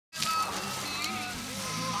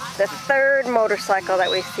The third motorcycle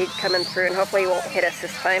that we see coming through, and hopefully he won't hit us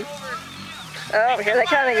this time. Oh, here they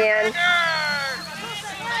come again.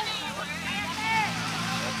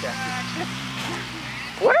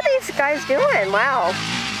 What are these guys doing? Wow.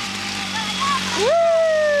 Woo!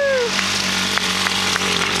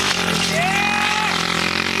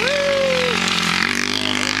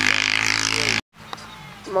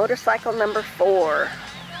 Woo! Motorcycle number 4.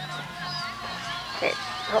 Okay,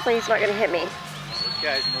 hopefully he's not going to hit me. This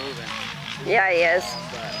guy's moving. Yeah, he is.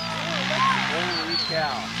 Holy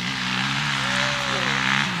cow.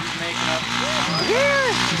 He's making up.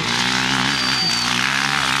 Yeah.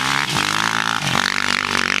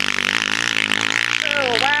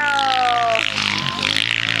 Oh, wow.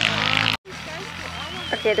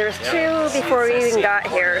 Okay, there was 2 before we even got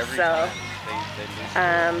here, so.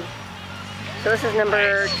 So this is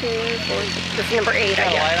number 2, 4, this is number 8,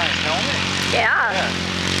 I guess. Yeah.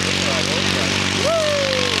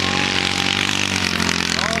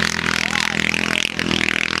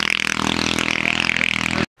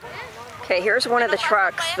 Okay, here's one of the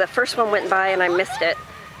trucks. The first one went by and I missed it.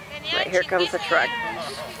 But here comes the truck,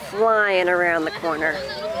 flying around the corner.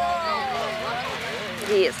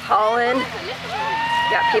 He is hauling.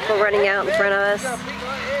 Got people running out in front of us.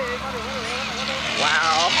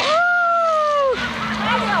 Wow.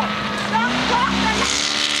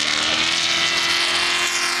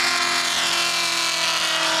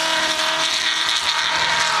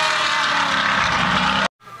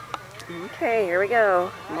 Okay, here we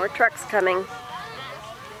go. More trucks coming.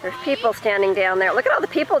 There's people standing down there. Look at all the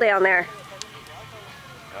people down there.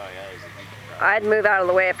 Oh, yeah, I'd move out of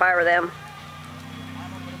the way if I were them.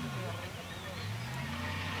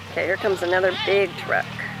 Okay, here comes another big truck.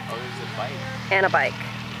 Oh, there's a bike. And a bike.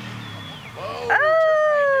 Whoa, oh!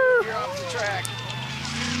 you're off the track.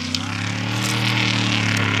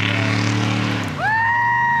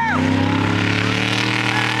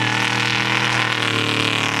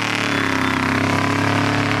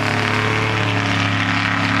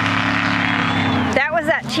 That was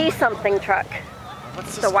that cheese something truck.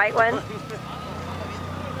 What's the white one?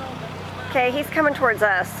 Okay, he's coming towards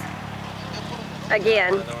us.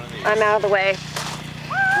 Again. I'm out of the way.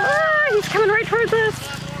 Ah, he's coming right towards us.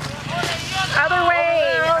 Other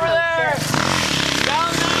way. Over there.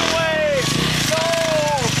 Down that way. Go.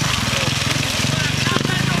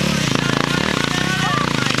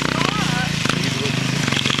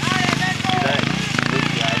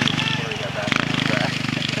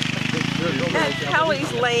 That's how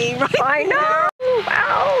he's lame, right? I know.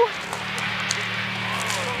 Wow.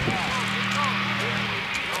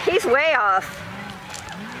 He's way off.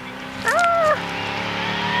 Ah.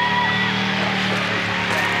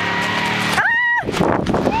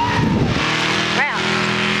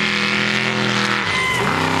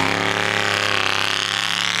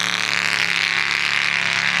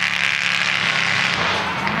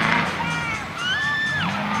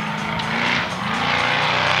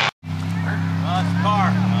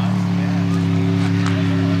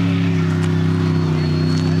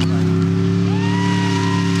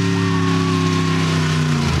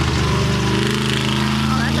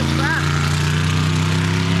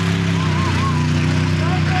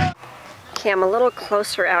 Okay, I'm a little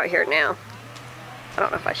closer out here now. I don't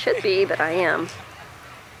know if I should be, but I am.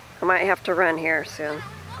 I might have to run here soon.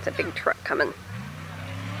 It's a big truck coming.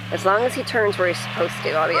 As long as he turns where he's supposed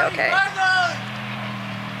to, I'll be okay.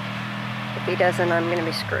 If he doesn't, I'm gonna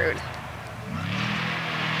be screwed.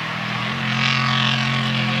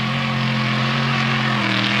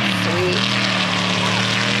 Sweet.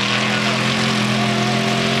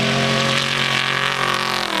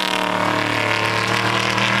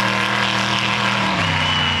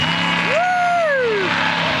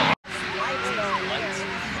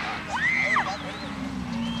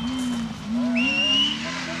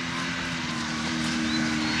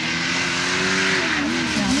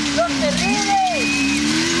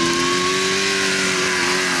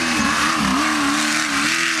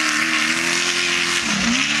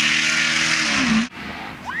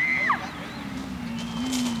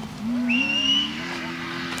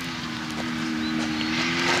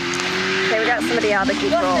 Okay, we got somebody out of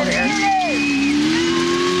control here.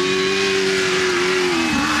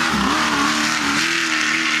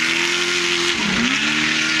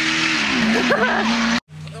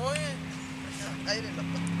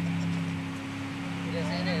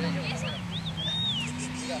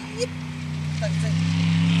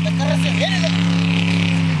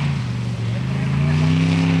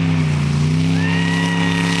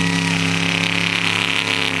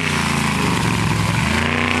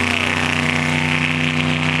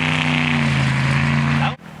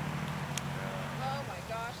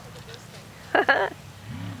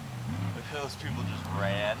 Those people just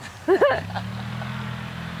ran.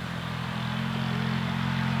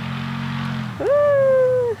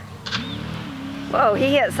 Woo. Whoa,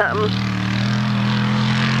 he hit something.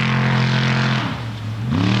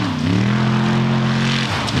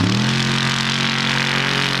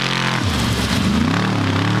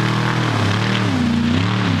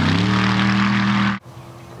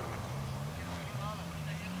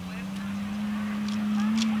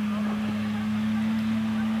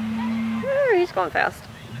 He's going fast.